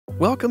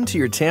Welcome to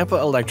your Tampa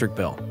Electric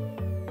bill.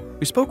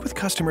 We spoke with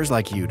customers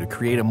like you to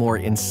create a more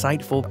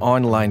insightful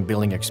online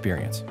billing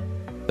experience.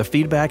 The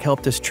feedback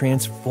helped us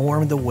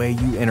transform the way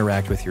you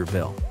interact with your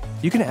bill.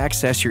 You can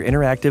access your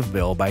interactive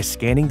bill by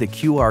scanning the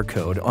QR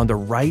code on the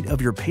right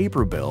of your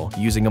paper bill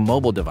using a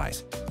mobile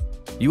device.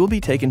 You will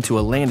be taken to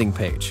a landing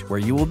page where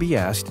you will be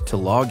asked to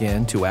log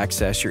in to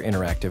access your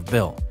interactive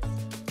bill.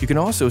 You can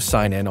also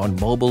sign in on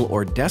mobile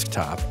or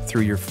desktop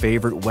through your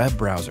favorite web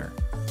browser.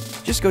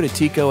 Just go to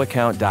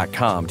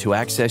ticoaccount.com to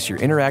access your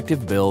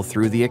interactive bill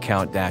through the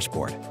account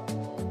dashboard.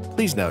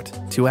 Please note,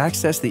 to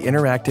access the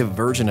interactive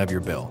version of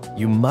your bill,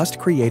 you must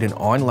create an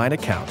online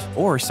account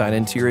or sign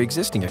into your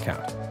existing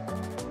account.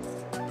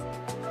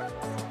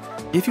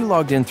 If you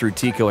logged in through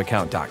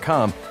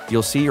ticoaccount.com,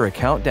 you'll see your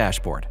account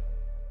dashboard.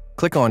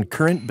 Click on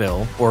Current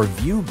Bill or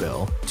View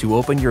Bill to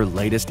open your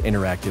latest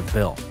interactive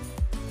bill.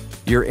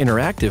 Your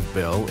interactive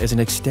bill is an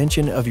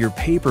extension of your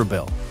paper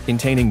bill,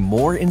 containing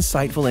more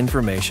insightful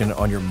information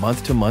on your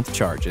month-to-month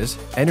charges,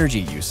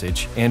 energy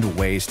usage, and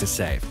ways to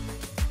save.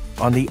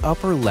 On the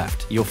upper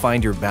left, you'll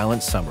find your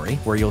balance summary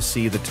where you'll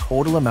see the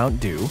total amount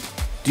due,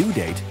 due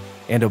date,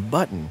 and a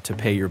button to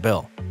pay your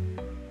bill.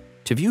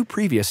 To view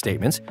previous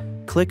statements,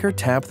 click or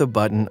tap the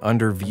button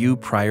under View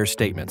Prior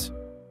Statements.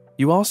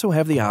 You also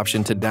have the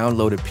option to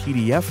download a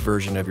PDF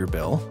version of your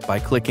bill by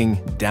clicking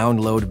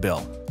Download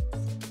Bill.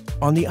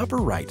 On the upper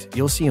right,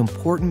 you'll see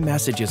important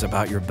messages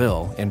about your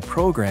bill and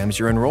programs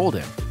you're enrolled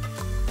in.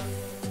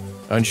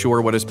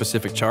 Unsure what a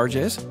specific charge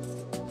is?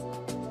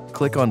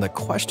 Click on the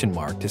question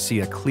mark to see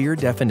a clear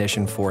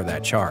definition for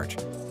that charge.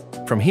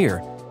 From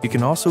here, you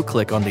can also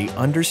click on the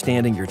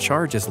Understanding Your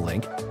Charges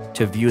link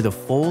to view the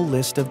full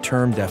list of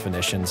term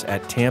definitions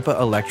at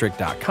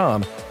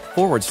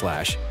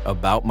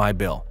tampaelectric.com/About My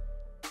Bill.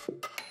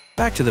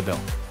 Back to the bill.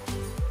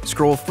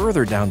 Scroll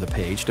further down the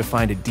page to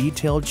find a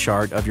detailed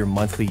chart of your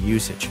monthly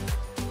usage.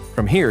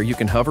 From here, you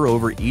can hover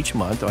over each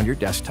month on your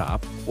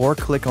desktop or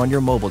click on your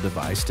mobile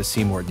device to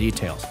see more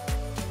details.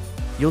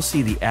 You'll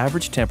see the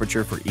average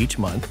temperature for each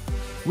month,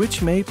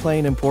 which may play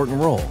an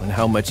important role in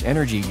how much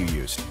energy you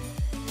used.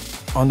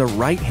 On the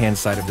right-hand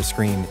side of the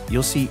screen,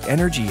 you'll see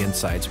energy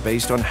insights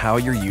based on how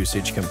your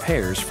usage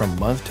compares from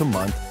month to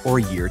month or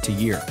year to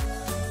year.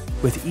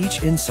 With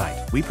each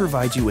insight, we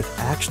provide you with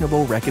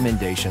actionable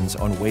recommendations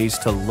on ways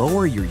to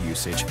lower your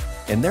usage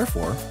and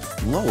therefore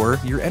lower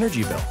your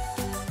energy bill.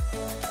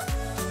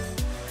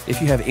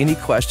 If you have any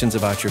questions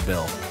about your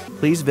bill,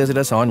 please visit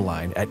us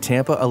online at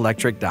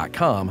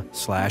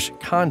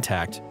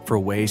tampaelectric.com/contact for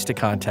ways to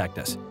contact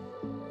us.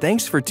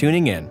 Thanks for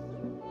tuning in.